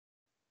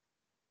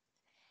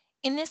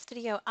In this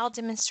video, I'll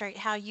demonstrate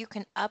how you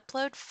can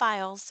upload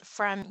files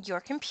from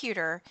your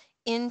computer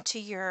into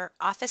your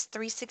Office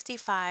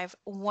 365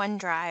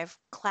 OneDrive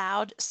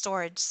cloud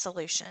storage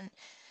solution.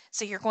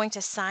 So you're going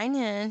to sign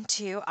in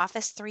to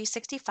Office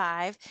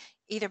 365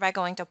 either by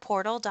going to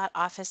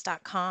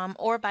portal.office.com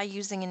or by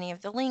using any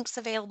of the links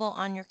available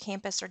on your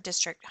campus or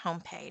district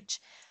homepage.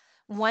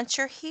 Once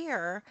you're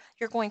here,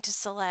 you're going to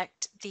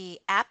select the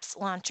Apps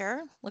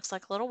Launcher, looks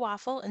like a little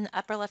waffle in the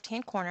upper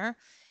left-hand corner,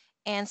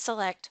 and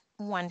select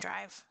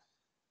OneDrive.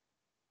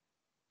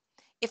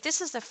 If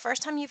this is the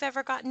first time you've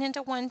ever gotten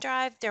into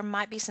OneDrive, there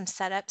might be some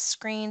setup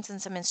screens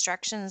and some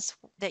instructions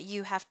that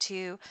you have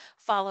to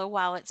follow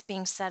while it's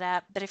being set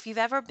up. But if you've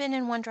ever been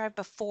in OneDrive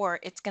before,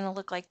 it's going to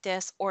look like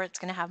this, or it's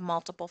going to have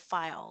multiple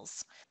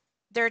files.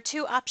 There are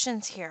two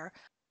options here.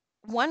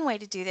 One way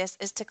to do this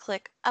is to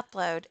click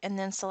Upload and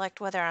then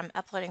select whether I'm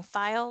uploading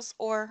files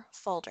or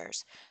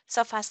folders.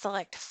 So if I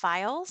select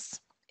Files,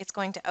 it's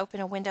going to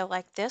open a window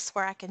like this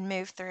where I can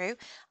move through.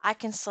 I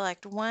can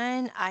select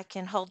one, I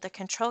can hold the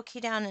Control key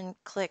down and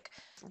click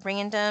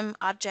Random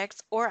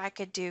Objects, or I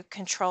could do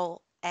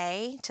Control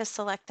A to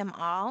select them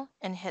all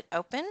and hit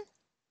Open.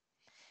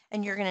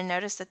 And you're going to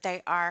notice that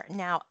they are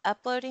now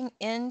uploading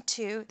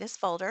into this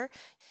folder.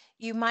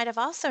 You might have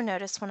also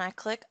noticed when I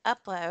click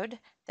Upload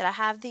that I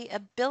have the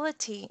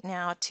ability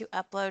now to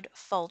upload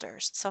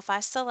folders. So if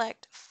I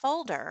select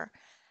Folder,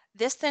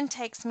 this then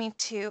takes me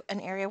to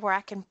an area where I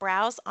can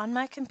browse on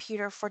my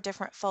computer for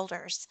different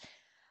folders.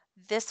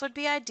 This would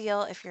be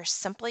ideal if you're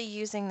simply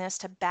using this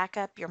to back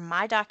up your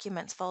My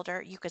Documents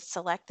folder. You could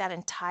select that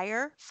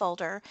entire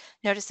folder.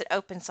 Notice it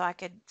opened so I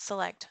could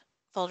select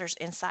folders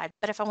inside.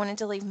 But if I wanted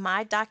to leave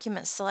My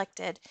Documents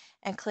selected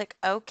and click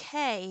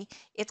OK,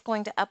 it's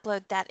going to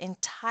upload that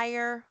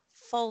entire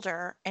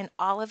folder and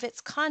all of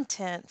its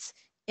contents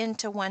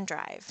into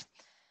OneDrive.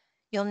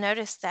 You'll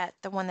notice that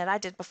the one that I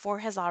did before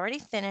has already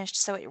finished,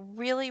 so it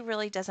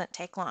really doesn't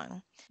take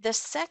long. The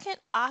second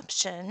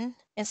option,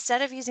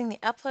 instead of using the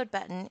upload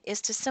button, is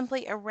to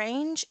simply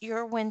arrange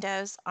your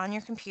windows on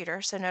your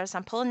computer. So notice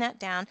I'm pulling that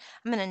down.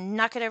 I'm going to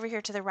knock it over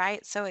here to the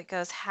right so it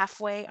goes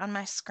halfway on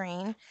my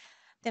screen.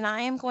 Then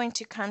I am going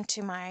to come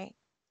to my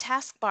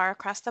taskbar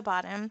across the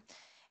bottom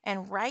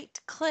and right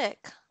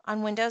click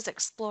on Windows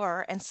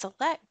Explorer and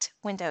select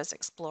Windows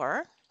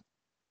Explorer.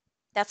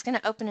 That's going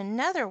to open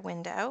another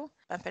window,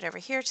 bump it over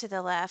here to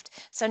the left.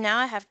 So now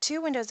I have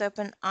two windows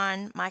open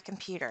on my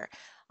computer.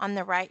 On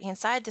the right hand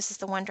side, this is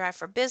the OneDrive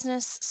for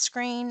Business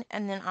screen,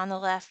 and then on the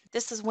left,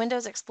 this is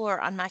Windows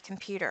Explorer on my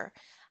computer.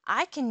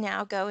 I can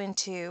now go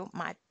into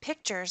my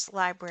Pictures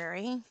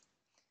library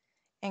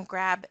and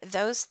grab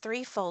those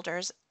three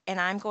folders,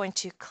 and I'm going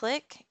to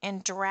click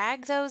and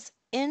drag those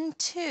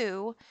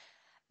into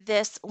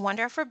this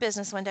OneDrive for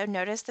Business window.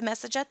 Notice the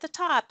message at the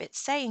top. It's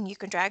saying you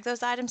can drag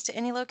those items to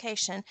any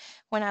location.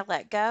 When I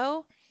let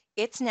go,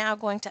 it's now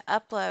going to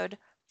upload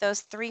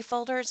those three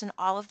folders and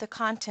all of the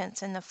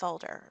contents in the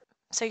folder.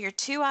 So your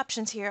two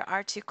options here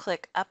are to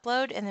click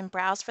Upload and then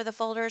browse for the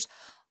folders,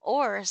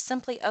 or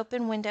simply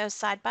open windows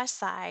side by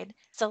side,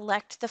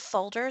 select the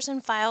folders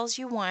and files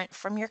you want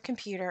from your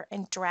computer,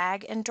 and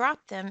drag and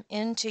drop them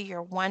into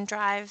your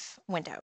OneDrive window.